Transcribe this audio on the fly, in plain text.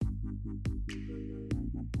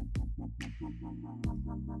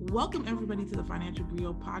Welcome everybody to the Financial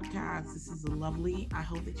Griot podcast. This is lovely. I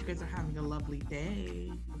hope that you guys are having a lovely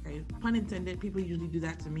day. Okay, pun intended. People usually do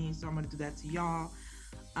that to me, so I'm going to do that to y'all.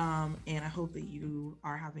 And I hope that you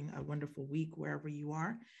are having a wonderful week wherever you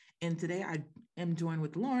are. And today I am joined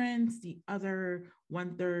with Lawrence, the other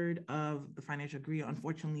 1/3 of the Financial Griot.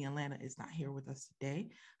 Unfortunately, Atlanta is not here with us today.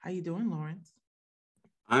 How you doing, Lawrence?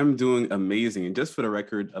 I'm doing amazing. And just for the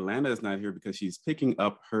record, Alana is not here because she's picking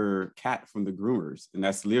up her cat from the groomers. And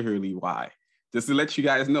that's literally why. Just to let you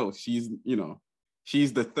guys know, she's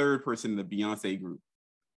the third person in the Beyonce group.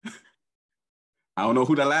 I don't know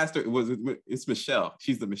who the last was. It's Michelle.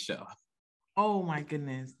 She's the Michelle. Oh my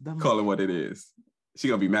goodness. Call it what it is. She's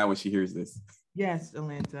going to be mad when she hears this. Yes,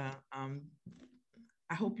 Atlanta.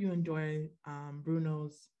 I hope you enjoy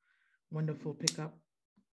Bruno's wonderful pickup.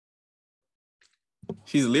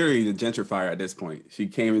 She's literally the gentrifier at this point. She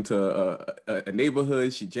came into a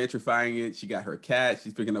neighborhood. She's gentrifying it. She got her cat.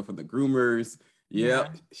 She's picking up from the groomers. Yep,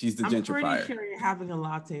 yeah. She's the gentrifier. I'm pretty sure you're having a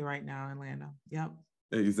latte right now, Atlanta. Yep.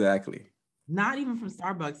 Exactly. Not even from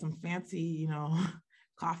Starbucks, some fancy,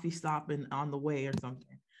 coffee stop on the way or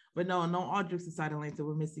something. But no, all jokes aside, Atlanta,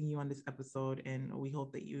 we're missing you on this episode, and we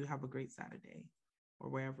hope that you have a great Saturday or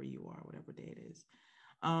wherever you are, whatever day it is.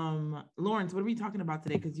 Lawrence, what are we talking about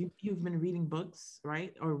today? Because you've been reading books,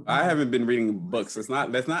 right? Or I haven't been reading books. Let's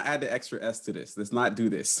not add the extra S to this. Let's not do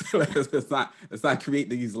this. let's not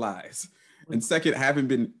create these lies. And second, I haven't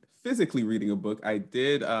been physically reading a book. I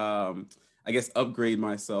did upgrade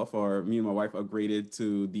myself, or me and my wife upgraded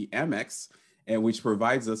to the Amex, and which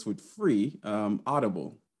provides us with free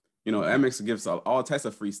Audible. Amex gives all types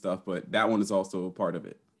of free stuff, but that one is also a part of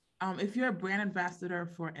it. If you're a brand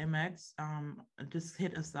ambassador for MX, just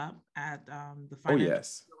hit us up at the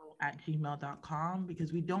at gmail.com,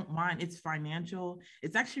 because we don't mind. It's financial.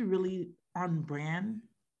 It's actually really on brand.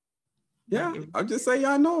 Yeah, I'm just saying,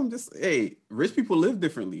 y'all know. Rich people live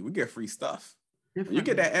differently. We get free stuff. You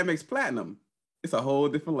get that MX Platinum, it's a whole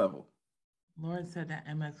different level. Lauren said that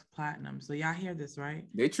MX Platinum. So y'all hear this, right?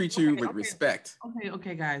 They treat you with respect.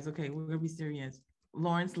 Okay, guys. Okay, we're gonna be serious.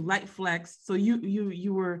 Lawrence, light flex. So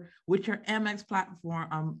you were with your MX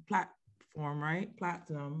platform, right?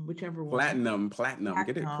 Platinum, whichever one. Platinum.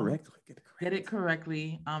 Get it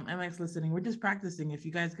correctly. MX listening. We're just practicing. If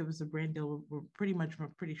you guys give us a brand deal, we're pretty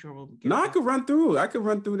sure we'll get I could run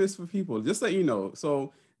through this for people. Just so you know.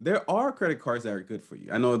 So there are credit cards that are good for you.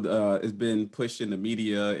 I know it's been pushed in the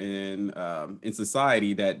media and in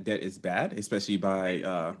society that debt is bad, especially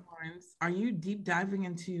by Are you deep diving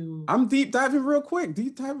into? I'm deep diving real quick.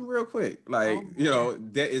 Debt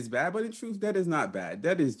is bad, but in truth, debt is not bad.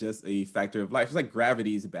 Debt is just a factor of life. It's like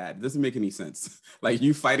gravity is bad. It doesn't make any sense. Like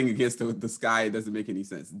you fighting against the sky, it doesn't make any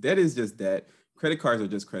sense. Debt is just debt. Credit cards are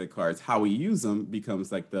just credit cards. How we use them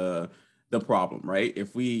becomes like the problem, right?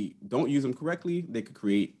 If we don't use them correctly, they could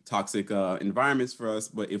create toxic environments for us.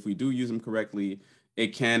 But if we do use them correctly,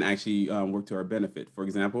 it can actually work to our benefit. For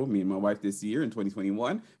example, me and my wife this year in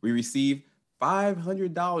 2021, we received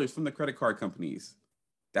 $500 from the credit card companies.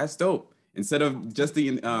 That's dope. Instead of just the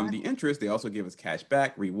interest, they also give us cash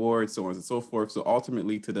back, rewards, so on and so forth. So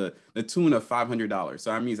ultimately to the tune of $500.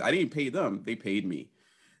 So that means I didn't pay them, they paid me.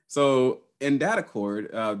 So in that accord,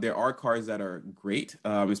 there are cards that are great,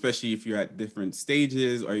 especially if you're at different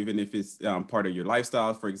stages, or even if it's part of your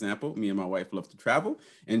lifestyle. For example, me and my wife love to travel.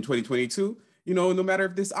 In 2022, no matter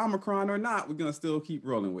if this Omicron or not, we're gonna still keep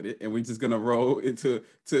rolling with it, and we're just gonna roll into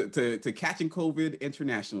to catching COVID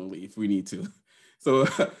internationally if we need to. So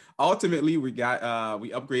ultimately, we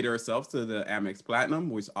upgraded ourselves to the Amex Platinum,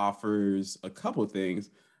 which offers a couple of things.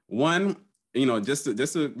 One, just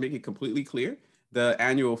to make it completely clear, the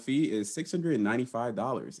annual fee is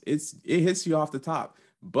 $695. It hits you off the top,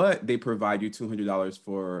 but they provide you $200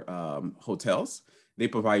 for hotels. They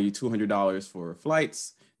provide you $200 for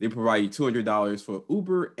flights. They provide you $200 for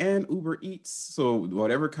Uber and Uber Eats. So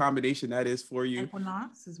whatever combination that is for you.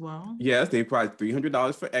 Equinox as well. Yes, they provide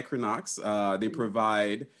 $300 for Equinox. They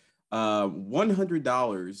provide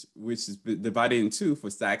 $100, which is divided in two for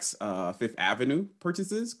Saks Fifth Avenue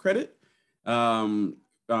purchases credit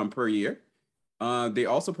per year. They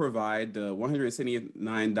also provide the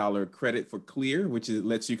 $179 credit for Clear, which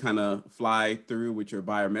lets you kind of fly through with your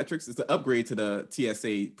biometrics. It's an upgrade to the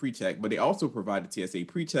TSA PreCheck, but they also provide the TSA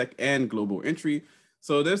PreCheck and global entry.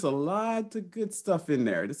 So there's a lot of good stuff in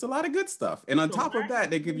there. There's a lot of good stuff. And on top of that,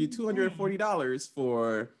 they give you $240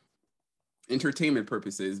 for entertainment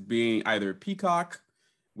purposes, being either Peacock,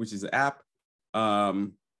 which is an app,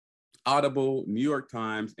 Audible, New York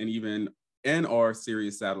Times, and even or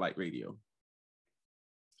Sirius Satellite Radio.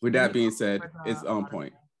 With that being said, it's on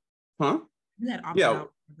point. Huh? You had opted Yeah,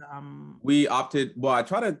 out. we opted. Well, I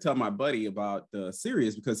try to tell my buddy about the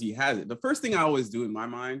Sirius because he has it. The first thing I always do in my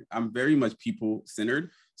mind, I'm very much people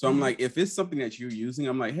centered. So I'm like, if it's something that you're using,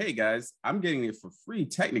 I'm like, hey guys, I'm getting it for free.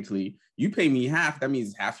 Technically, you pay me half. That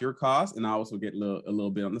means half your cost, and I also get a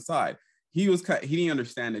little bit on the side. He didn't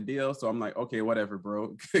understand the deal, so I'm like, okay, whatever,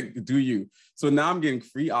 bro, do you? So now I'm getting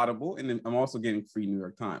free Audible, and then I'm also getting free New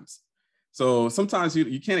York Times. So sometimes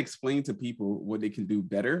you can't explain to people what they can do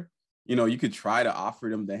better. You could try to offer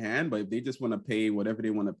them the hand, but if they just want to pay whatever they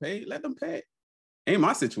want to pay, let them pay. Ain't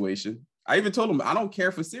my situation. I even told them I don't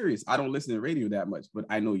care for Sirius. I don't listen to radio that much, but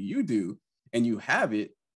I know you do and you have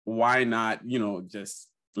it. Why not, just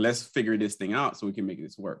let's figure this thing out so we can make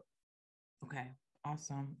this work. Okay,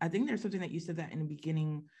 awesome. I think there's something that you said that in the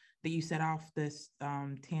beginning that you set off this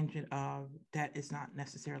tangent of debt is not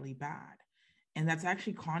necessarily bad. And that's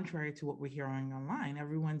actually contrary to what we're hearing online.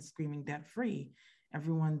 Everyone's screaming debt free.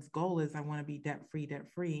 Everyone's goal is I want to be debt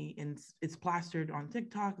free. And it's plastered on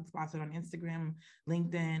TikTok, it's plastered on Instagram,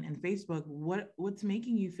 LinkedIn, and Facebook. What's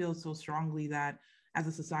making you feel so strongly that as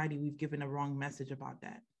a society, we've given a wrong message about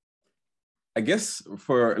that? I guess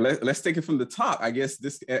let's take it from the top. I guess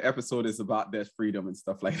this episode is about debt freedom and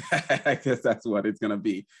stuff like that. I guess that's what it's going to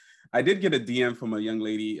be. I did get a DM from a young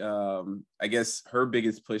lady. I guess her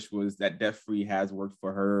biggest push was that debt free has worked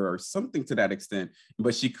for her or something to that extent,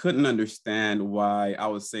 but she couldn't understand why I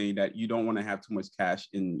was saying that you don't want to have too much cash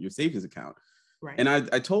in your savings account. Right. And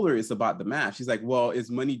I told her it's about the math. She's like, well, is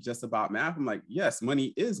money just about math? I'm like, yes,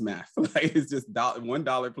 money is math. Like it's just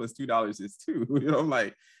 $1 plus $2 is $2. I'm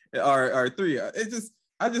like, or $3.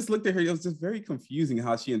 I just looked at her. It was just very confusing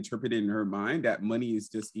how she interpreted in her mind that money is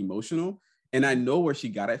just emotional. And I know where she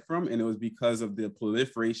got it from. And it was because of the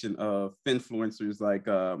proliferation of finfluencers, like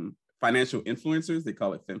financial influencers. They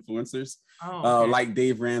call it finfluencers, like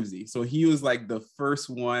Dave Ramsey. So he was like the first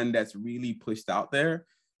one that's really pushed out there,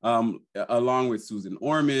 along with Susan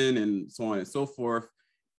Orman and so on and so forth.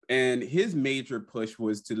 And his major push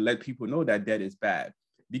was to let people know that debt is bad.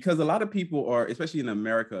 Because a lot of people are, especially in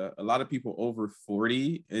America, a lot of people over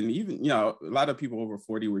 40, and even, a lot of people over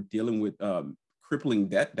 40 were dealing with crippling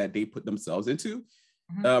debt that they put themselves into.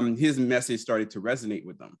 His message started to resonate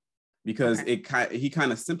with them because he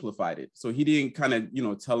kind of simplified it. So he didn't kind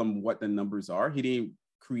of, tell them what the numbers are. He didn't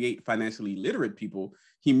create financially literate people.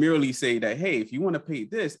 He merely say that, hey, if you want to pay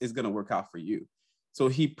this, it's going to work out for you. So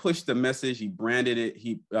he pushed the message, he branded it,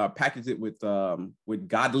 he packaged it with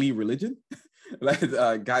godly religion, like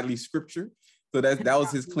godly scripture. So that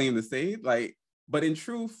was his claim to say. But in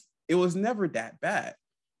truth, it was never that bad.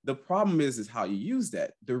 The problem is how you use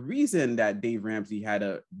that. The reason that Dave Ramsey had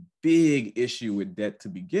a big issue with debt to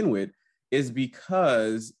begin with is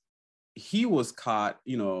because he was caught,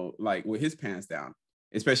 with his pants down,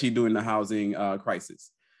 especially during the housing crisis.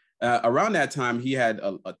 Around that time, he had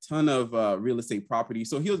a ton of real estate property.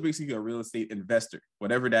 So he was basically a real estate investor,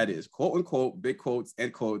 whatever that is, quote unquote, big quotes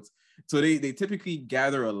and quotes. So they typically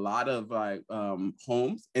gather a lot of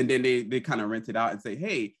homes, and then they kind of rent it out and say,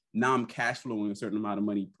 hey, now I'm cash flowing a certain amount of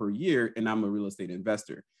money per year, and I'm a real estate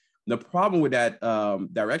investor. The problem with that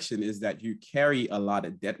direction is that you carry a lot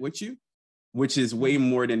of debt with you, which is way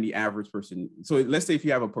more than the average person. So let's say if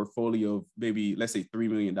you have a portfolio of maybe, let's say $3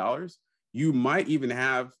 million, you might even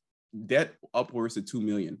have debt upwards to 2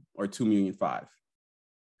 million or 2.5 million.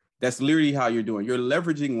 That's literally how you're doing. You're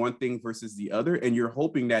leveraging one thing versus the other, and you're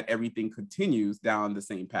hoping that everything continues down the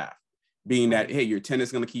same path, being that, hey, your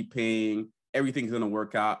tenant's going to keep paying, everything's going to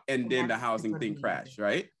work out, and then the housing thing crashed,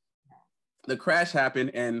 right? The crash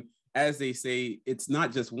happened, and as they say, it's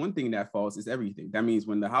not just one thing that falls, it's everything. That means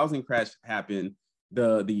when the housing crash happened,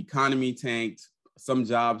 the economy tanked, some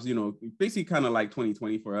jobs, basically kind of like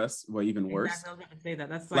 2020 for us, or even worse. Exactly, I was going to say that.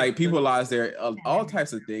 That's like people lost their all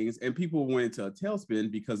types of things, and people went into a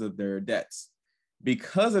tailspin because of their debts.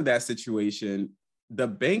 Because of that situation, the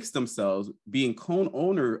banks themselves, being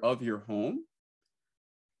co-owner of your home,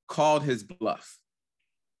 called his bluff.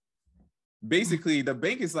 Basically, the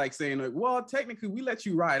bank is like saying, like, well, technically, we let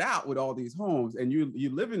you ride out with all these homes, and you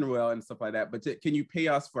live in well and stuff like that, but can you pay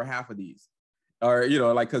us for half of these? Or,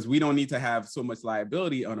 because we don't need to have so much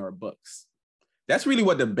liability on our books. That's really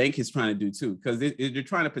what the bank is trying to do too, because they're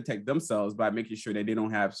trying to protect themselves by making sure that they don't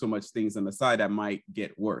have so much things on the side that might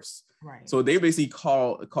get worse. Right. So they basically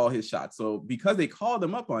call his shot. So because they called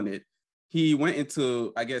him up on it, he went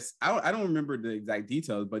into, I guess, I don't remember the exact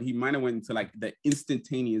details, but he might have went into like the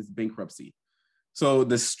instantaneous bankruptcy. So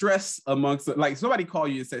the stress amongst, like, somebody call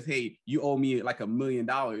you and says, hey, you owe me like $1 million.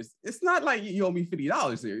 It's not like you owe me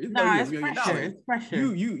 $50 here. It's $1 million. It's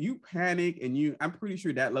pressure. You panic, and I'm pretty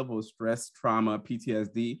sure that level of stress, trauma,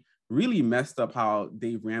 PTSD really messed up how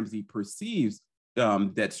Dave Ramsey perceives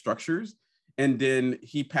debt structures. And then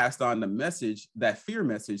he passed on the message, that fear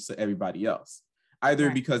message, to everybody else,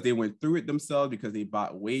 either because they went through it themselves, because they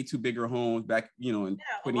bought way too bigger homes back, you know, in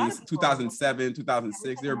 2007,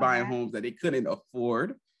 2006, they were buying homes that they couldn't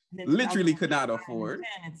afford, literally could not afford.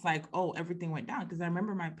 It's like, oh, everything went down. Because I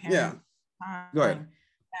remember my parents, Go ahead.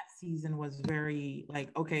 that season was very like,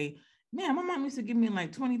 okay, man, my mom used to give me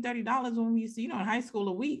like $20-$30 when we used to, you know, in high school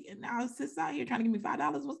a week. And now it's sits out here trying to give me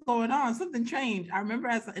 $5. What's going on? Something changed. I remember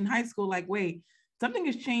in high school, like, wait, something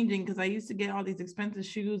is changing, because I used to get all these expensive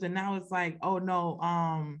shoes. And now it's like, oh no,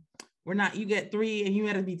 we're not, you get 3 and you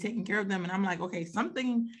got to be taking care of them. And I'm like, okay,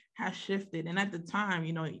 something has shifted. And at the time,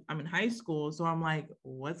 you know, I'm in high school. So I'm like,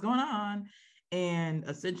 what's going on? And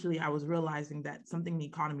essentially I was realizing that something in the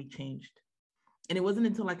economy changed. And it wasn't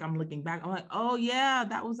until like I'm looking back, I'm like, oh yeah,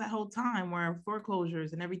 that was that whole time where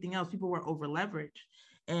foreclosures and everything else, people were over leveraged.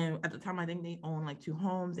 And at the time, I think they owned like 2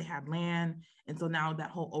 homes, they had land. And so now that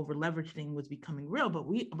whole over leverage thing was becoming real.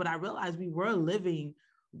 But I realized we were living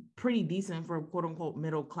pretty decent for quote unquote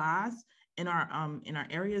middle class in our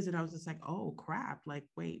areas. And I was just like, oh crap, like,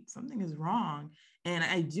 wait, something is wrong. And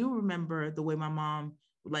I do remember the way my mom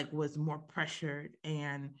like was more pressured,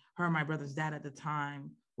 and her and my brother's dad at the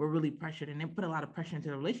time were really pressured, and it put a lot of pressure into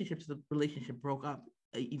the relationship. So the relationship broke up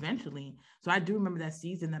eventually. So I do remember that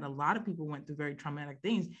season that a lot of people went through very traumatic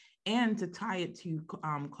things. And to tie it to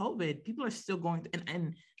COVID, people are still going through,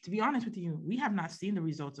 and to be honest with you, we have not seen the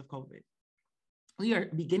results of COVID. We are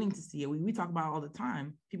beginning to see it. We talk about it all the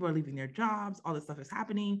time. People are leaving their jobs, all this stuff is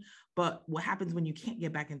happening. But what happens when you can't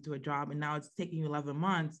get back into a job and now it's taking you 11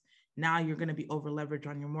 months? Now you're going to be over leveraged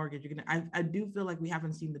on your mortgage. I do feel like we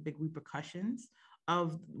haven't seen the big repercussions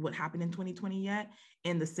of what happened in 2020 yet.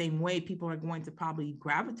 In the same way, people are going to probably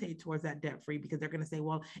gravitate towards that debt free, because they're going to say,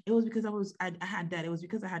 well, it was because I had debt. It was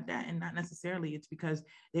because I had debt. And not necessarily it's because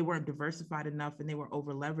they weren't diversified enough and they were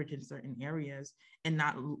over leveraged in certain areas, and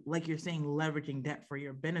not, like you're saying, leveraging debt for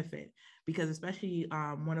your benefit. Because especially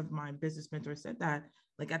one of my business mentors said that,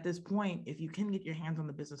 like, at this point, if you can get your hands on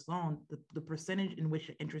the business loan, the percentage in which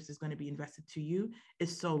the interest is going to be invested to you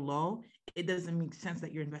is so low, it doesn't make sense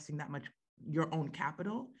that you're investing that much your own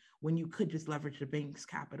capital when you could just leverage the bank's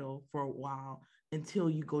capital for a while until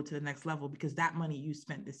you go to the next level. Because that money you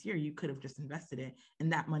spent this year, you could have just invested it,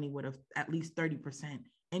 and that money would have at least 30%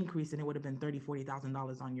 increase, and it would have been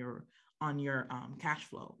 $30,000-$40,000 on your cash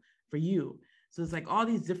flow for you. So it's like all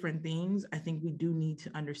these different things. I think we do need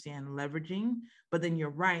to understand leveraging, but then you're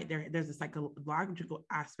right. There's a psychological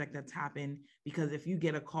aspect that's happened, because if you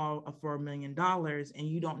get a call for $1 million and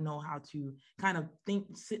you don't know how to kind of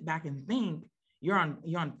sit back and think, you're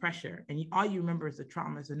on pressure, and all you remember is the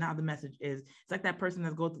trauma. So now the message is, it's like that person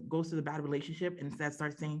that goes to the bad relationship and instead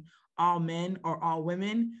starts saying all men or all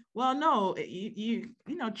women. Well, no, you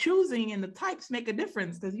know, choosing and the types make a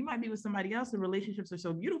difference, because you might be with somebody else and relationships are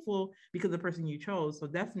so beautiful because of the person you chose. So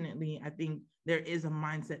definitely, I think there is a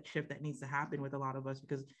mindset shift that needs to happen with a lot of us,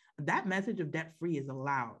 because that message of debt free is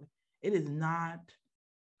allowed. It is not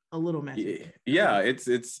a little message. Yeah,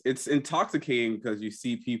 it's intoxicating, because you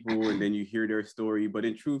see people and then you hear their story. But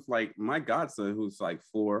in truth, like my godson, who's like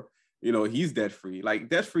 4, you know, he's debt free. Like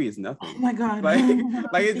debt free is nothing. Oh my God. Like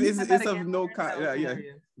it's of no kind. Yeah.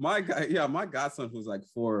 My godson, who's like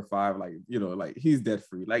 4 or 5, like, you know, like he's debt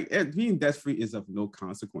free. Like being debt free is of no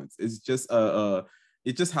consequence. It's just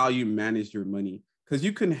it's just how you manage your money. Because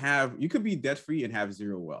you could be debt free and have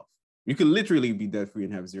zero wealth. You could literally be debt free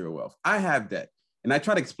and have zero wealth. I have debt. And I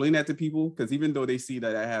try to explain that to people, because even though they see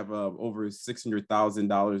that I have over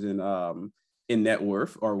 $600,000 in net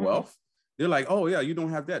worth or wealth, they're like, "Oh yeah, you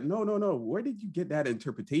don't have that." No. Where did you get that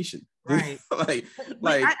interpretation? Right. I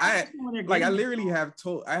literally have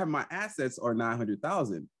I have my assets are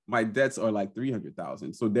 900,000, my debts are like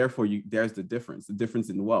 300,000. So therefore, there's the difference. The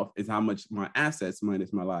difference in wealth is how much my assets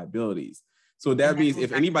minus my liabilities. So that means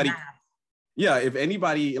if anybody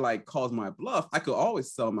like calls my bluff, I could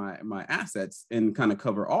always sell my assets and kind of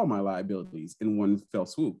cover all my liabilities in one fell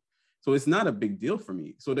swoop. So it's not a big deal for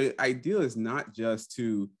me. So the idea is not just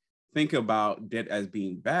to think about debt as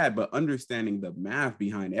being bad, but understanding the math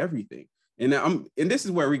behind everything. And this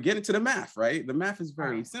is where we get into the math, right? The math is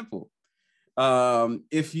very simple.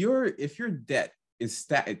 If your debt is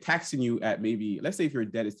taxing you at maybe, let's say if your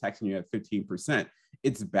debt is taxing you at 15%,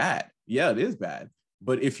 it's bad. Yeah, it is bad.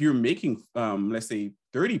 But if you're making, let's say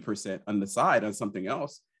 30% on the side on something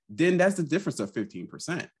else, then that's the difference of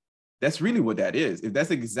 15%. That's really what that is. If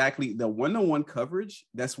that's exactly the one-on-one coverage,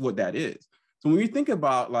 that's what that is. So when you think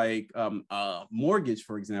about like mortgage,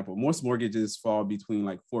 for example, most mortgages fall between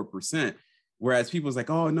like 4%. Whereas people's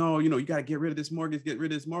like, oh no, you got to get rid of this mortgage, get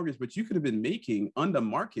rid of this mortgage. But you could have been making on the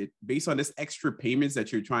market based on this extra payments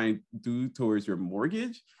that you're trying to do towards your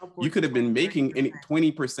mortgage. You could have been making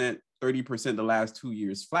 20%, 30% the last 2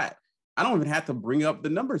 years flat. I don't even have to bring up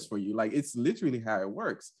the numbers for you. Like, it's literally how it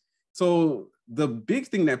works. So the big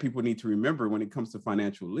thing that people need to remember when it comes to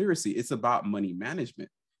financial literacy, it's about money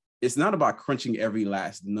management. It's not about crunching every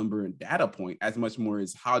last number and data point as much more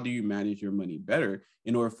as how do you manage your money better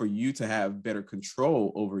in order for you to have better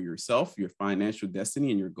control over yourself, your financial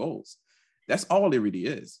destiny, and your goals. That's all it really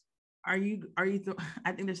is. I think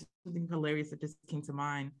there's something hilarious that just came to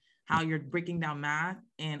mind, how you're breaking down math.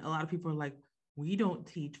 And a lot of people are like, we don't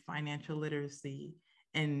teach financial literacy.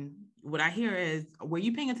 And what I hear is, were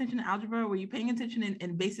you paying attention to algebra? Were you paying attention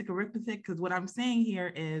in basic arithmetic? Because what I'm saying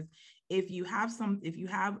here is, if you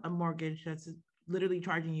have a mortgage that's literally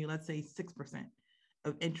charging you, let's say 6%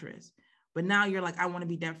 of interest, but now you're like, I want to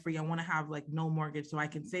be debt free. I want to have like no mortgage, so I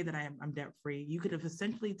can say that I'm debt free. You could have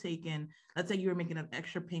essentially taken, let's say you were making an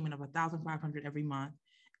extra payment of $1,500 every month,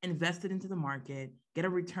 invest it into the market, get a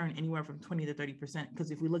return anywhere from 20 to 30%.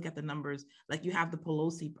 Because if we look at the numbers, like you have the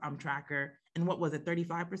Pelosi tracker, and what was it,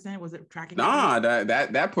 35%? Was it tracking? Nah,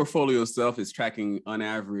 that portfolio itself is tracking on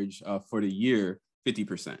average for the year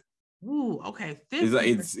 50%. Ooh, okay. It's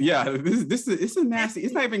a nasty.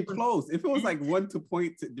 It's not even close. If it was like 1 to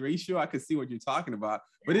point ratio, I could see what you're talking about,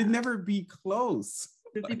 but it'd never be close.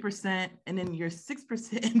 50%, and then your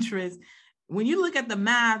 6% interest. When you look at the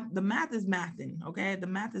math is mathing. Okay, the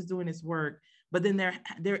math is doing its work. But then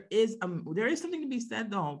there is something to be said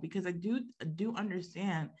though, because I do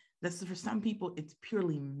understand that for some people it's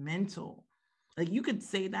purely mental. Like, you could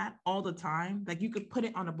say that all the time. Like, you could put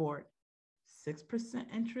it on a board. 6%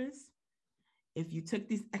 interest. If you took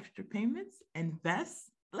these extra payments, invest,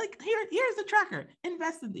 like here's the tracker,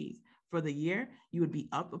 invest in these for the year, you would be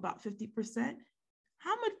up about 50%.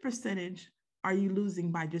 How much percentage are you losing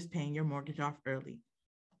by just paying your mortgage off early?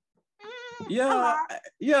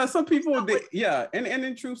 Yeah. Some people, and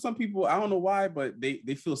in truth, some people, I don't know why, but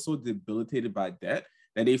they feel so debilitated by debt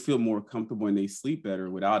that they feel more comfortable and they sleep better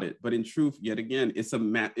without it. But in truth, yet again, it's a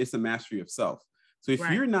mastery of self. So if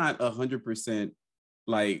you're not 100%,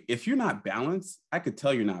 like, if you're not balanced, I could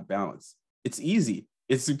tell you're not balanced. It's easy.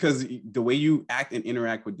 It's because the way you act and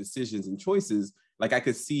interact with decisions and choices, like, I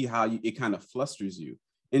could see how it kind of flusters you.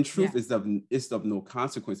 In truth, it's of no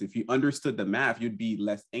consequence. If you understood the math, you'd be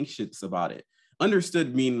less anxious about it.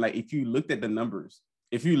 Understood mean, like, if you looked at the numbers,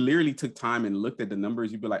 if you literally took time and looked at the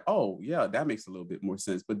numbers, you'd be like, oh yeah, that makes a little bit more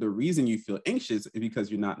sense. But the reason you feel anxious is because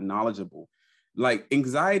you're not knowledgeable. Like,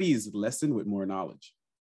 anxiety is lessened with more knowledge.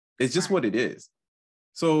 It's just what it is.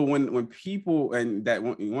 So when people, and that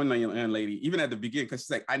one young lady, even at the beginning, because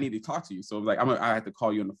she's like, I need to talk to you. So like, I have to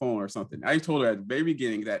call you on the phone or something. I told her at the very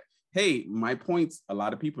beginning that, hey, my points, a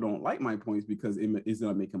lot of people don't like my points because it's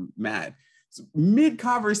going to make them mad. So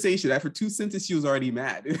mid-conversation, after 2 sentences, she was already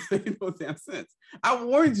mad. It made no damn sense. I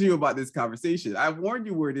warned you about this conversation. I warned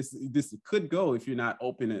you where this could go if you're not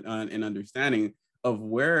open and understanding of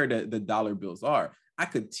where the dollar bills are. I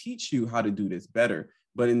could teach you how to do this better.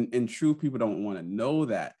 But in truth, people don't want to know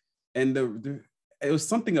that. And it was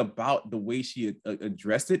something about the way she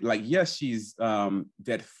addressed it. Like, yes, she's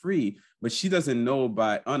debt free, but she doesn't know,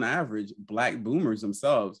 on average, Black boomers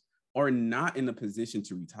themselves are not in a position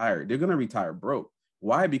to retire. They're going to retire broke.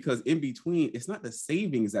 Why? Because in between, it's not the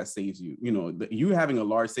savings that saves you. You having a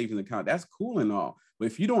large savings account, that's cool and all. But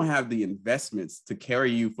if you don't have the investments to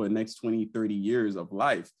carry you for the next 20, 30 years of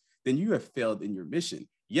life, then you have failed in your mission.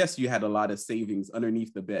 Yes, you had a lot of savings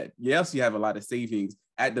underneath the bed. Yes, you have a lot of savings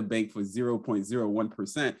at the bank for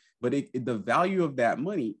 0.01%, but the value of that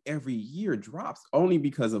money every year drops only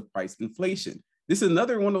because of price inflation. This is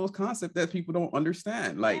another one of those concepts that people don't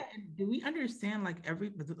understand. Like, do we understand, like,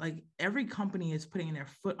 every company is putting their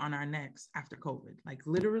foot on our necks after COVID? Like,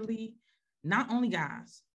 literally, not only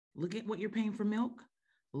gas. Look at what you're paying for milk.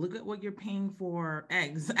 Look at what you're paying for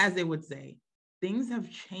eggs, as they would say. Things have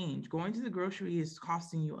changed. Going to the grocery is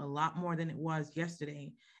costing you a lot more than it was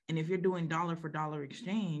yesterday. And if you're doing dollar for dollar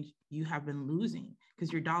exchange, you have been losing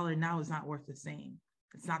because your dollar now is not worth the same.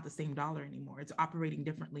 It's not the same dollar anymore. It's operating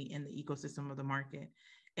differently in the ecosystem of the market.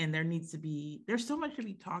 And there's so much to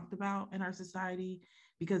be talked about in our society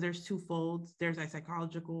because there's two folds. There's a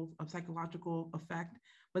psychological effect,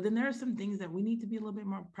 but then there are some things that we need to be a little bit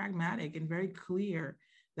more pragmatic and very clear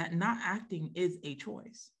that not acting is a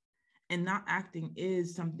choice. And not acting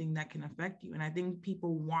is something that can affect you. And I think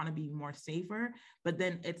people want to be more safer, but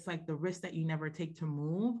then it's like the risk that you never take to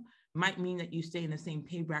move might mean that you stay in the same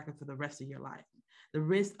pay bracket for the rest of your life. The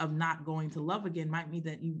risk of not going to love again might mean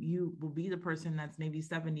that you will be the person that's maybe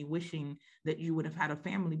 70 wishing that you would have had a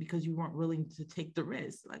family because you weren't willing to take the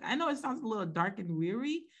risk. Like, I know it sounds a little dark and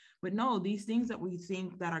weary, but no, these things that we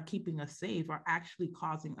think that are keeping us safe are actually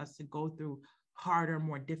causing us to go through harder,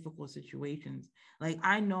 more difficult situations. Like,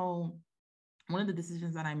 I know one of the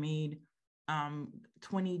decisions that I made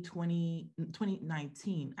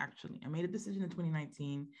 2019, actually. I made a decision in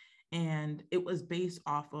 2019, and it was based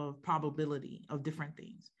off of probability of different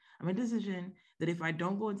things. I made a decision that if I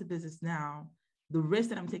don't go into business now, the risk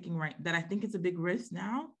that I'm taking that I think it's a big risk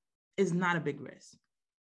now is not a big risk.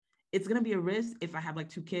 It's going to be a risk if I have like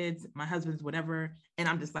 2 kids, my husband's whatever, and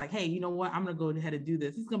I'm just like, hey, you know what? I'm going to go ahead and do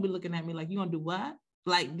this. He's going to be looking at me like, you going to do what?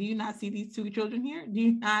 Like, do you not see these 2 children here? Do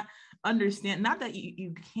you not understand? Not that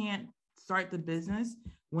you can't start the business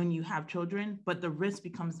when you have children, but the risk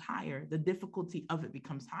becomes higher. The difficulty of it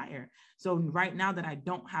becomes higher. So right now that I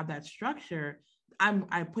don't have that structure,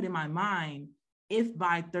 I put in my mind, if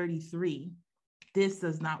by 33, this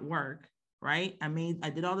does not work, right? I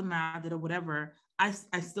did all the math, did whatever, I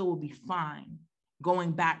still will be fine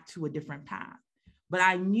going back to a different path. But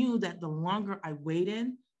I knew that the longer I waited,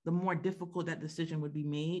 the more difficult that decision would be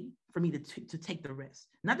made for me to take the risk.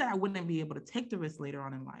 Not that I wouldn't be able to take the risk later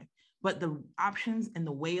on in life, but the options and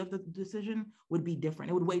the way of the decision would be different.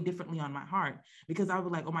 It would weigh differently on my heart, because I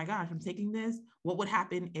would like, oh my gosh, I'm taking this. What would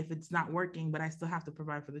happen if it's not working, but I still have to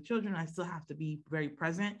provide for the children? I still have to be very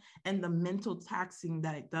present. And the mental taxing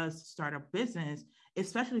that it does to start a business,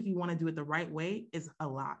 especially if you want to do it the right way, is a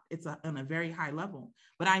lot. It's on a very high level.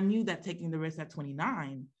 But I knew that taking the risk at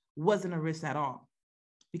 29 wasn't a risk at all,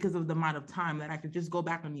 because of the amount of time that I could just go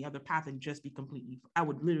back on the other path and just be I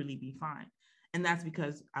would literally be fine. And that's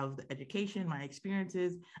because of the education, my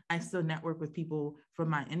experiences. I still network with people from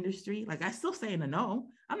my industry. Like, I still say no.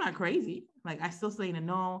 I'm not crazy. Like, I still say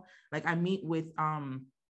no. Like, I meet with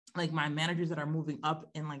like my managers that are moving up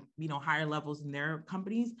in, like, higher levels in their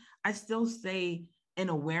companies. I still say an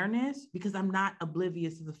awareness, because I'm not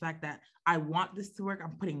oblivious to the fact that I want this to work.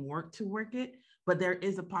 I'm putting work to work it, but there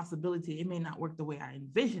is a possibility it may not work the way I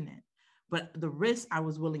envision it. But the risk I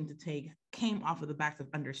was willing to take came off of the back of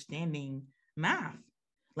understanding math.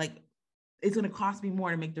 Like, it's going to cost me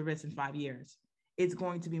more to make the risk in 5 years. It's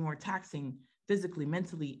going to be more taxing physically,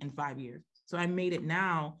 mentally in 5 years. So I made it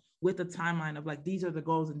now with a timeline of like, these are the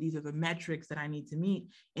goals and these are the metrics that I need to meet.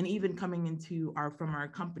 And even coming into from our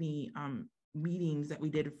company meetings that we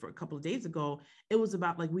did for a couple of days ago, it was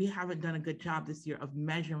about like, we haven't done a good job this year of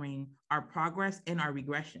measuring our progress and our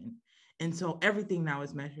regression. And so everything now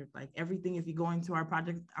is measured, like everything. If you go into our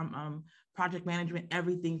project management,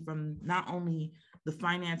 everything from not only the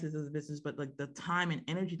finances of the business, but like the time and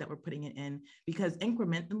energy that we're putting it in, because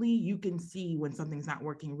incrementally you can see when something's not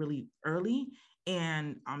working really early.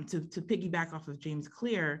 And to piggyback off of James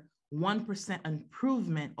Clear, 1%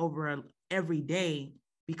 improvement over every day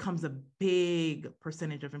becomes a big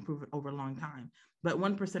percentage of improvement over a long time. But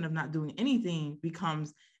 1% of not doing anything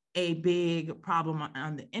becomes a big problem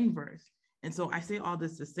on the inverse. And so I say all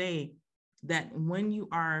this to say that when you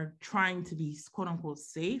are trying to be quote unquote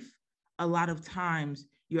safe, a lot of times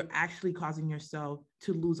you're actually causing yourself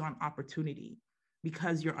to lose on opportunity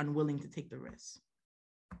because you're unwilling to take the risk.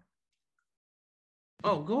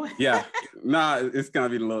 Oh, go ahead. Yeah, it's gonna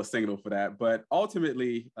be a little single for that. But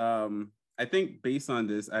ultimately, I think based on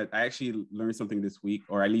this, I actually learned something this week,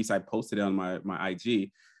 or at least I posted it on my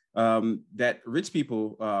IG, that rich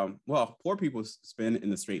people, poor people spend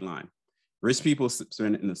in a straight line. Rich people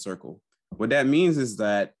spend in a circle. What that means is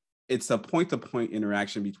that it's a point-to-point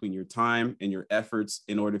interaction between your time and your efforts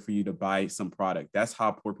in order for you to buy some product. That's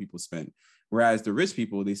how poor people spend. Whereas the rich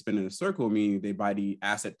people, they spend in a circle, meaning they buy the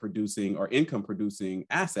asset producing or income producing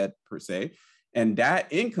asset per se. And that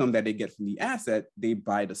income that they get from the asset, they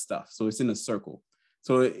buy the stuff. So it's in a circle.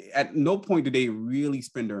 So at no point do they really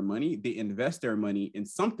spend their money. They invest their money in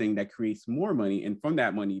something that creates more money. And from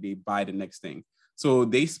that money, they buy the next thing. So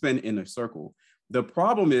they spend in a circle. The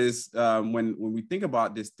problem is when we think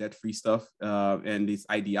about this debt-free stuff and this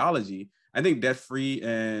ideology, I think debt-free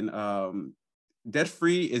and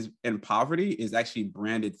poverty is actually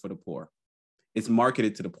branded for the poor. It's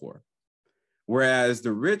marketed to the poor. Whereas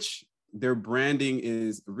the rich, their branding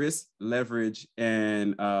is risk, leverage,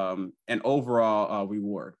 and overall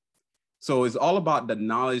reward. So it's all about the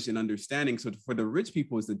knowledge and understanding. So for the rich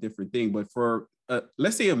people, it's a different thing. But for,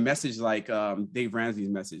 let's say a message like Dave Ramsey's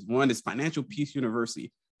message, one is Financial Peace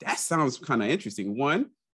University. That sounds kind of interesting.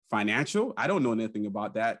 One, financial, I don't know anything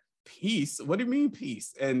about that. Peace, what do you mean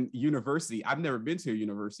peace? And university, I've never been to a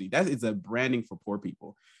university. That is a branding for poor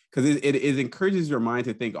people. because it encourages your mind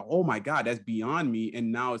to think, oh my God, that's beyond me,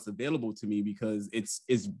 and now it's available to me because it's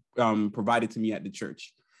provided to me at the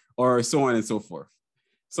church, or so on and so forth.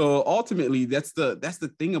 So ultimately, that's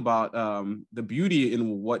the thing about the beauty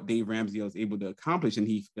in what Dave Ramsey was able to accomplish, and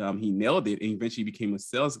he nailed it, and eventually became a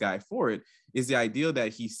sales guy for it. Is the idea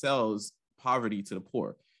that he sells poverty to the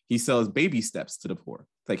poor. He sells baby steps to the poor.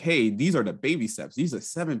 It's like, hey, these are the baby steps. These are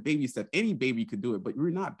 7 baby steps. Any baby could do it, but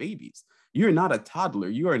you're not babies. You're not a toddler.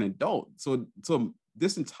 You are an adult. So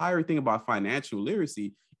this entire thing about financial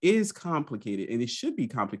literacy is complicated, and it should be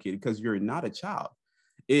complicated because you're not a child.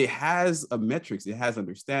 It has a metrics, it has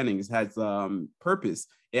understanding, it has purpose,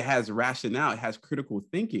 it has rationale, it has critical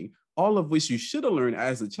thinking, all of which you should have learned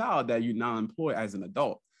as a child that you now employ as an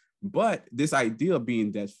adult. But this idea of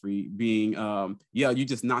being debt-free, being, you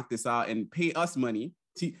just knock this out and pay us money.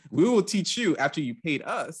 We will teach you after you paid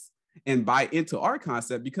us and buy into our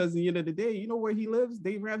concept, because at the end of the day, you know where he lives?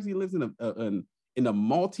 Dave Ramsey lives in a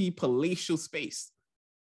multi-palatial space.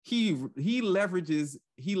 He leveraged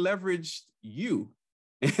you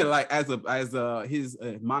like as his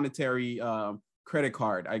monetary credit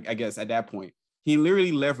card, I guess at that point. He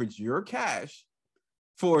literally leveraged your cash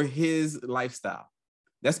for his lifestyle.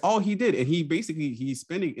 That's all he did. And he's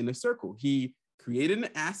spending in a circle. He created an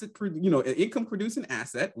asset, an income producing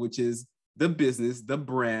asset, which is the business, the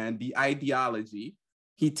brand, the ideology.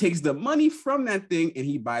 He takes the money from that thing and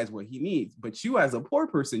he buys what he needs. But you as a poor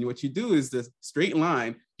person, what you do is this straight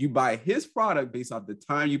line. You buy his product based off the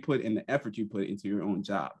time you put and the effort you put into your own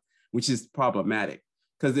job, which is problematic.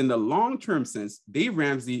 Because in the long-term sense, Dave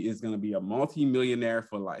Ramsey is going to be a multi-millionaire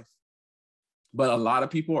for life. But a lot of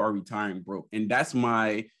people are retiring broke. And that's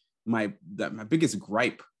my biggest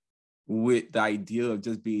gripe with the idea of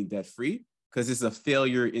just being debt-free, because it's a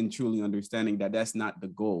failure in truly understanding that that's not the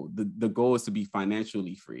goal. The goal is to be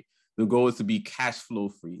financially free. The goal is to be cash flow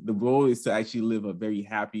free. The goal is to actually live a very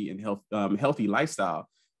happy and healthy lifestyle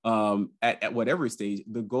at whatever stage.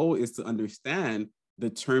 The goal is to understand the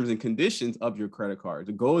terms and conditions of your credit card.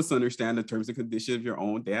 The goal is to understand the terms and conditions of your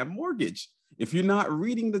own damn mortgage. If you're not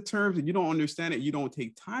reading the terms and you don't understand it, you don't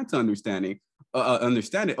take time to understand it,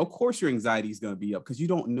 of course your anxiety is going to be up because you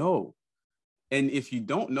don't know. And if you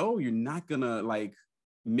don't know, you're not going to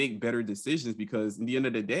make better decisions, because in the end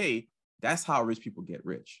of the day, that's how rich people get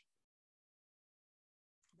rich.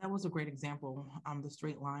 That was a great example, the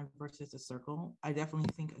straight line versus the circle. I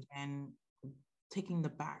definitely think, again, taking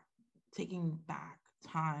back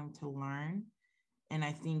time to learn. And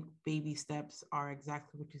I think baby steps are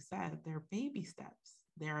exactly what you said. They're baby steps.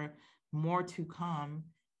 There are more to come.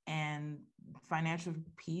 And financial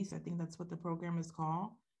peace, I think that's what the program is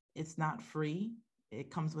called. It's not free. It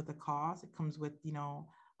comes with a cost. It comes with,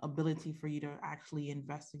 ability for you to actually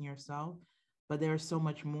invest in yourself. But there's so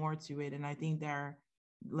much more to it. And I think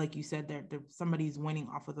like you said, somebody's winning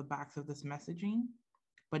off of the backs of this messaging,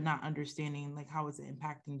 but not understanding how is it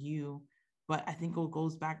impacting you. But I think it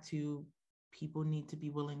goes back to people need to be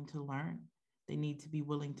willing to learn. They need to be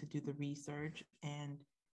willing to do the research, and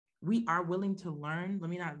we are willing to learn. Let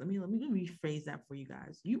me rephrase that for you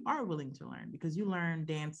guys. You are willing to learn because you learn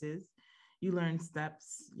dances, you learn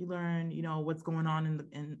steps, you learn, what's going on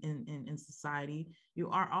in society. You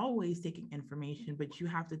are always taking information, but you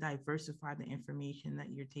have to diversify the information that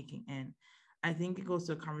you're taking in. I think it goes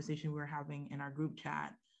to a conversation we were having in our group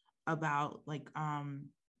chat about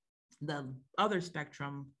the other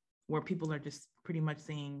spectrum, where people are just pretty much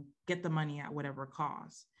saying, get the money at whatever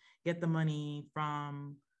cost, get the money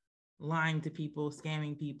from lying to people,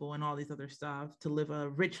 scamming people, and all these other stuff to live a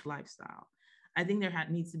rich lifestyle. I think there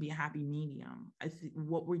needs to be a happy medium. I think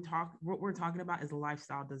what we're talking about is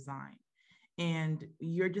lifestyle design. And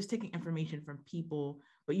you're just taking information from people,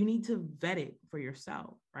 but you need to vet it for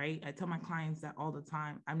yourself, right? I tell my clients that all the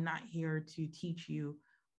time. I'm not here to teach you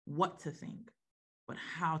what to think, but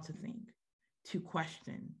how to think, to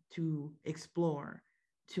question, to explore,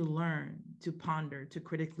 to learn, to ponder, to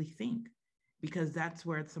critically think, because that's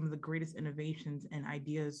where some of the greatest innovations and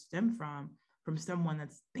ideas stem from someone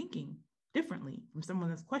that's thinking differently, from someone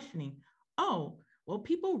that's questioning. Oh, well,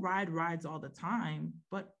 people ride rides all the time,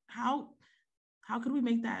 but how could we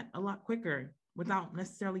make that a lot quicker without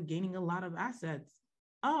necessarily gaining a lot of assets?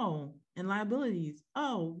 Oh, and liabilities.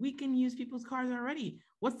 Oh, we can use people's cars already.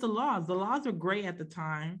 What's the laws? The laws are gray at the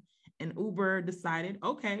time. And Uber decided,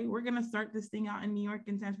 okay, we're going to start this thing out in New York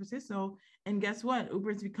and San Francisco. And guess what?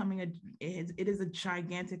 Uber is becoming it is a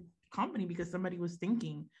gigantic company because somebody was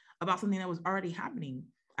thinking about something that was already happening.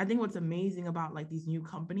 I think what's amazing about these new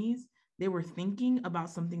companies, they were thinking about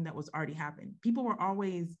something that was already happening. People were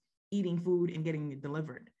always eating food and getting it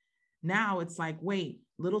delivered. Now it's wait,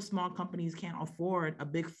 little small companies can't afford a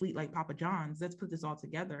big fleet like Papa John's. Let's put this all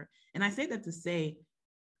together. And I say that to say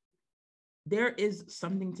there is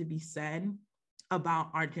something to be said about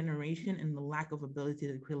our generation and the lack of ability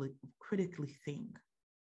to critically think.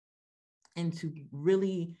 And to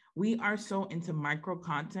really, we are so into micro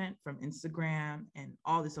content from Instagram and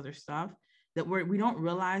all this other stuff that we don't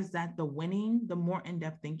realize that the more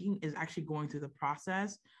in-depth thinking is actually going through the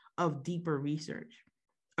process of deeper research,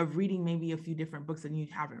 of reading maybe a few different books that you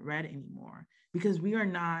haven't read anymore, because we are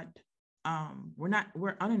not,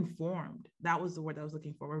 we're uninformed. That was the word I was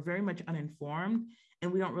looking for. We're very much uninformed,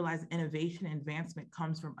 and we don't realize innovation and advancement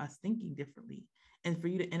comes from us thinking differently. And for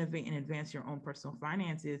you to innovate and advance your own personal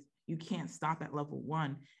finances, you can't stop at level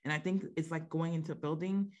 1. And I think it's like going into a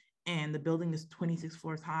building and the building is 26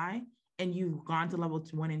 floors high, and you've gone to level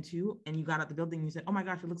 1 and 2, and you got out the building and you said, oh my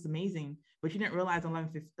gosh, it looks amazing. But you didn't realize from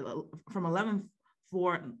 11th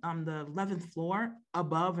floor, the 11th floor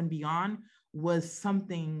above and beyond was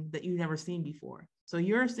something that you've never seen before. So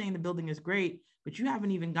you're saying the building is great, but you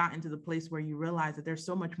haven't even gotten to the place where you realize that there's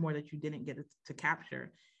so much more that you didn't get to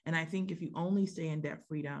capture. And I think if you only stay in debt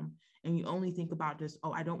freedom and you only think about just,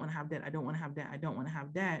 oh, I don't want to have debt, I don't want to have debt, I don't want to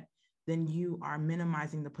have debt, then you are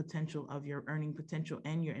minimizing the potential of your earning potential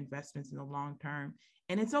and your investments in the long term.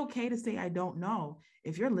 And it's okay to say, I don't know.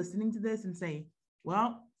 If you're listening to this and say,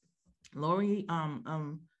 well, Lori,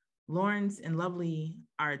 Lawrence and Lovely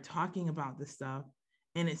are talking about this stuff,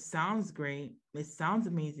 and it sounds great, it sounds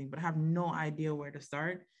amazing, but I have no idea where to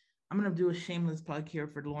start. I'm going to do a shameless plug here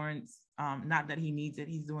for Lawrence. Not that he needs it.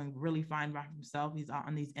 He's doing really fine by himself. He's out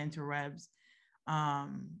on these interwebs.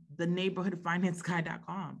 The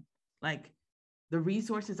neighborhoodfinanceguy.com. Like, the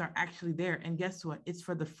resources are actually there. And guess what? It's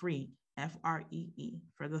for the free, FREE,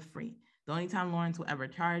 for the free. The only time Lawrence will ever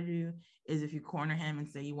charge you is if you corner him and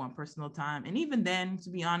say you want personal time. And even then, to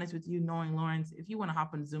be honest with you, knowing Lawrence, if you want to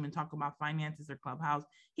hop on Zoom and talk about finances or Clubhouse,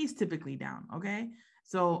 he's typically down, okay?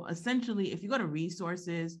 So essentially, if you go to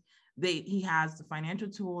resources, he has the financial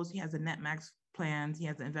tools, he has the NetMax plans, he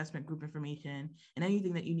has the investment group information, and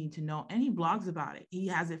anything that you need to know. And he blogs about it. He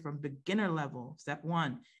has it from beginner level, step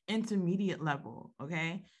 1, intermediate level,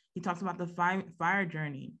 okay? He talks about the FIRE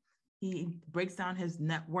journey. He breaks down his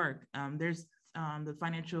network. There's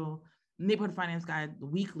the Neighborhood Finance Guy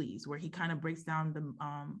weeklies, where he kind of breaks down the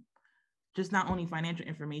just not only financial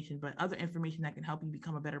information, but other information that can help you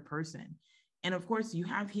become a better person. And of course, you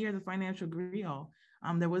have here the Financial Griot.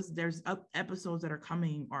 There's episodes that are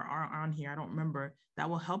coming or are on here, I don't remember, that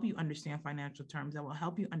will help you understand financial terms, that will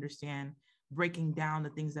help you understand breaking down the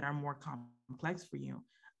things that are more complex for you.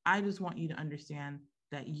 I just want you to understand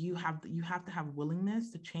that you have to have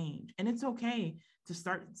willingness to change. And it's okay to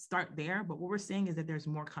start there, but what we're saying is that there's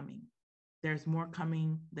more coming. There's more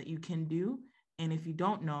coming that you can do. And if you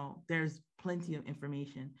don't know, there's plenty of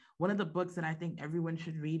information. One of the books that I think everyone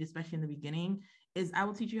should read, especially in the beginning, is I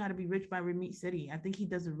Will Teach You How to Be Rich by Ramit Sethi. I think he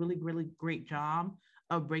does a really, really great job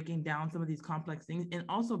of breaking down some of these complex things and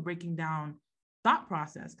also breaking down thought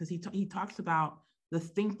process, because he talks about the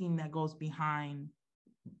thinking that goes behind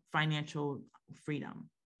financial freedom,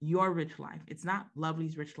 your rich life. It's not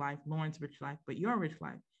Lovely's rich life, Lauren's rich life, but your rich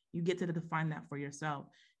life. You get to define that for yourself.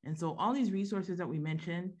 And so all these resources that we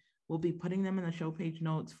mentioned, we'll be putting them in the show page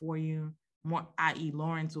notes for you. More, i.e.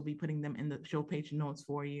 Lawrence will be putting them in the show page notes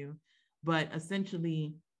for you. But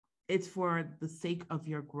essentially, it's for the sake of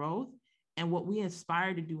your growth. And what we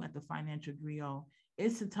aspire to do at the Financial Griot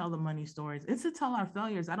is to tell the money stories. It's to tell our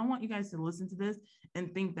failures. I don't want you guys to listen to this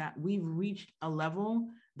and think that we've reached a level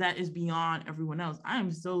that is beyond everyone else. I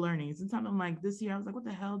am still learning. Sometimes I'm like, this year, I was like, what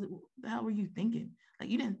the hell were you thinking? Like,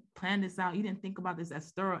 you didn't plan this out. You didn't think about this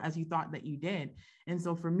as thorough as you thought that you did. And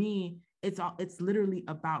so for me, it's literally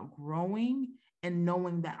about growing and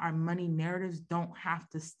knowing that our money narratives don't have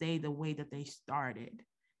to stay the way that they started.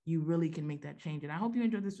 You really can make that change. And I hope you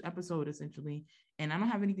enjoyed this episode, essentially. And I don't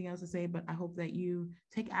have anything else to say, but I hope that you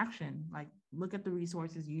take action. Like, look at the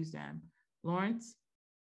resources, use them. Lawrence?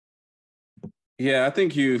 Yeah, I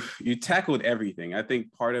think you tackled everything. I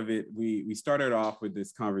think part of it, we started off with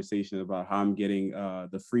this conversation about how I'm getting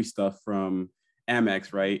the free stuff from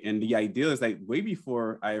Amex, right? And the idea is like way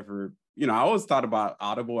before I ever, I always thought about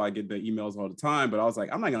Audible. I get the emails all the time, but I was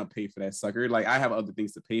like, I'm not going to pay for that sucker. Like, I have other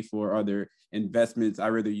things to pay for, other investments. I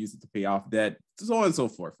rather use it to pay off debt, so on and so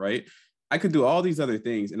forth, right? I could do all these other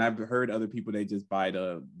things. And I've heard other people, they just buy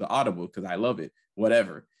the Audible because I love it,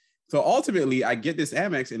 whatever. So ultimately, I get this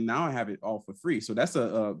Amex and now I have it all for free. So that's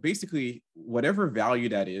basically whatever value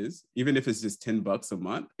that is, even if it's just $10 a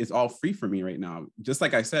month, it's all free for me right now. Just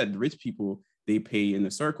like I said, rich people, they pay in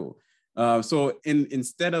the circle. So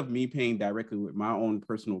instead of me paying directly with my own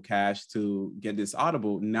personal cash to get this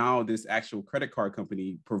Audible, now this actual credit card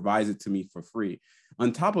company provides it to me for free.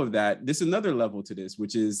 On top of that, there's another level to this,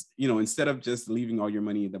 which is, instead of just leaving all your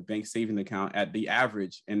money in the bank saving account at the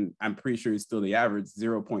average, and I'm pretty sure it's still the average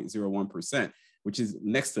 0.01%, which is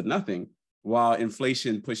next to nothing, while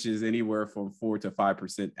inflation pushes anywhere from 4 to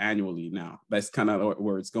 5% annually now. That's kind of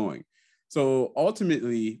where it's going. So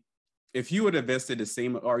ultimately, if you would invested the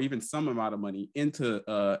same or even some amount of money into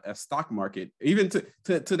a stock market, even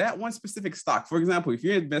to that one specific stock, for example, if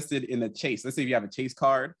you're invested in a Chase, let's say you have a Chase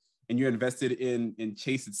card and you're invested in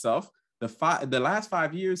Chase itself, the last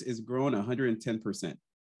 5 years is grown 110%.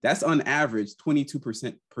 That's on average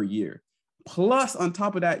 22% per year. Plus, on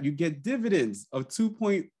top of that, you get dividends of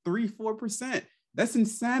 2.34%. That's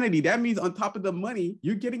insanity. That means on top of the money,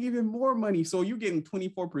 you're getting even more money. So you're getting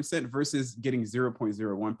 24% versus getting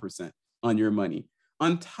 0.01% on your money.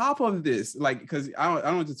 On top of this, because I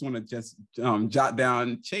don't just want to just jot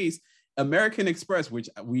down Chase, American Express, which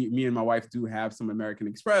me and my wife do have some American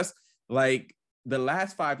Express, like the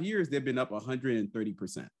last 5 years, they've been up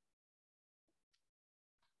 130%.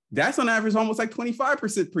 That's on average almost like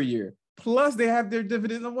 25% per year. Plus, they have their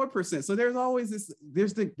dividend of 1%. So there's always this,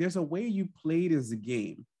 there's a way you play this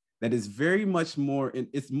game that is very much more, and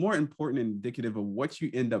it's more important and indicative of what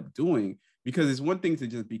you end up doing, because it's one thing to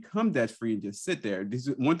just become debt free and just sit there. This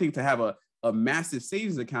is one thing to have a massive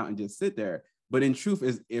savings account and just sit there. But in truth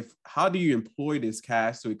is how do you employ this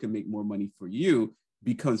cash so it can make more money for you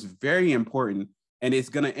becomes very important. And it's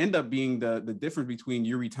going to end up being the difference between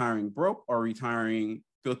you retiring broke or retiring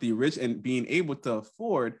filthy rich and being able to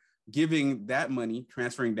afford giving that money,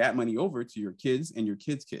 transferring that money over to your kids and your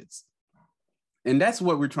kids' kids. And that's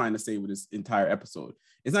what we're trying to say with this entire episode.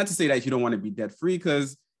 It's not to say that you don't want to be debt free,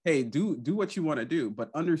 because, hey, do what you want to do, but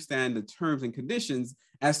understand the terms and conditions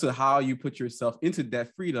as to how you put yourself into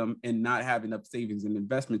debt freedom and not have enough savings and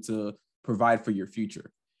investment to provide for your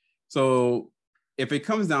future. So if it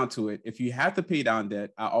comes down to it, if you have to pay down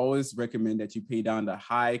debt, I always recommend that you pay down the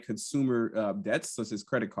high consumer debts, such as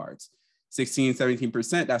credit cards. 16,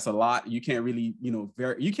 17%, that's a lot. You can't really,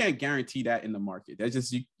 you can't guarantee that in the market. That's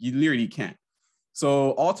just, you literally can't.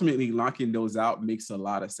 So ultimately locking those out makes a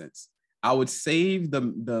lot of sense. I would save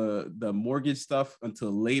the mortgage stuff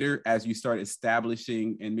until later, as you start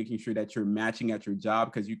establishing and making sure that you're matching at your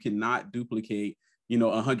job, because you cannot duplicate,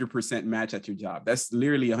 100% match at your job. That's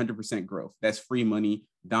literally 100% growth. That's free money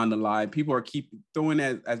down the line. People are keep throwing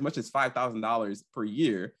as much as $5,000 per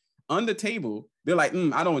year on the table. They're like,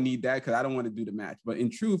 I don't need that because I don't want to do the match. But in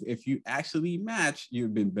truth, if you actually match,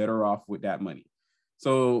 you've been better off with that money.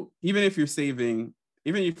 So even if you're saving,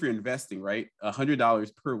 even if you're investing, right,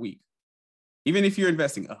 $100 per week, even if you're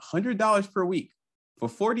investing $100 per week for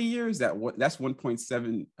 40 years, that's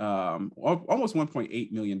 1.7, almost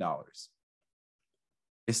 $1.8 million.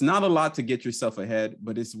 It's not a lot to get yourself ahead,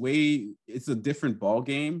 but it's a different ball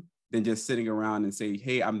game than just sitting around and say,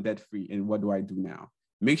 hey, I'm debt free, and what do I do now?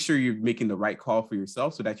 Make sure you're making the right call for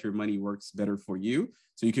yourself so that your money works better for you,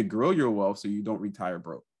 so you could grow your wealth so you don't retire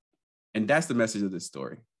broke. And that's the message of this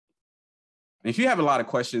story. And if you have a lot of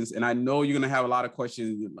questions, and I know you're going to have a lot of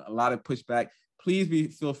questions, a lot of pushback,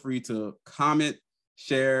 please feel free to comment,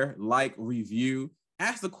 share, like, review,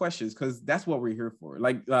 ask the questions, because that's what we're here for.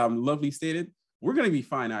 Like Lovely stated, we're going to be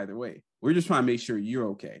fine either way. We're just trying to make sure you're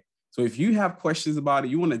okay. So if you have questions about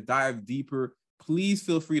it, you want to dive deeper, please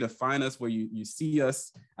feel free to find us where you see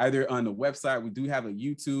us, either on the website. We do have a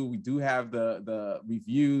YouTube. We do have the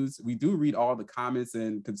reviews. We do read all the comments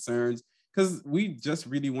and concerns, because we just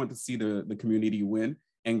really want to see the community win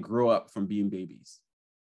and grow up from being babies.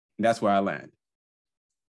 And that's where I land.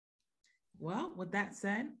 Well, with that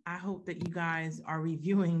said, I hope that you guys are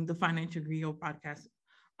reviewing the Financial Griot podcast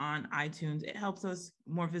on iTunes. It helps us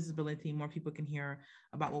more visibility, more people can hear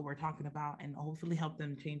about what we're talking about, and hopefully help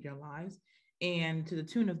them change their lives. And to the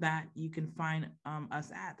tune of that, you can find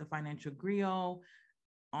us at the Financial Griot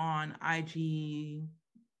on IG,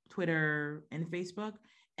 Twitter, and Facebook.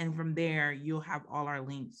 And from there, you'll have all our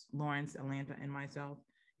links, Lawrence, Atlanta, and myself.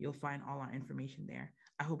 You'll find all our information there.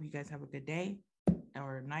 I hope you guys have a good day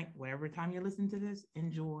or night, whatever time you listen to this.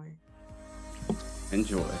 Enjoy.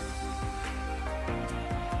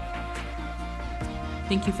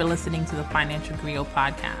 Thank you for listening to the Financial Griot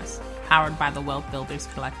podcast, powered by the Wealth Builders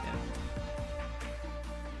Collective.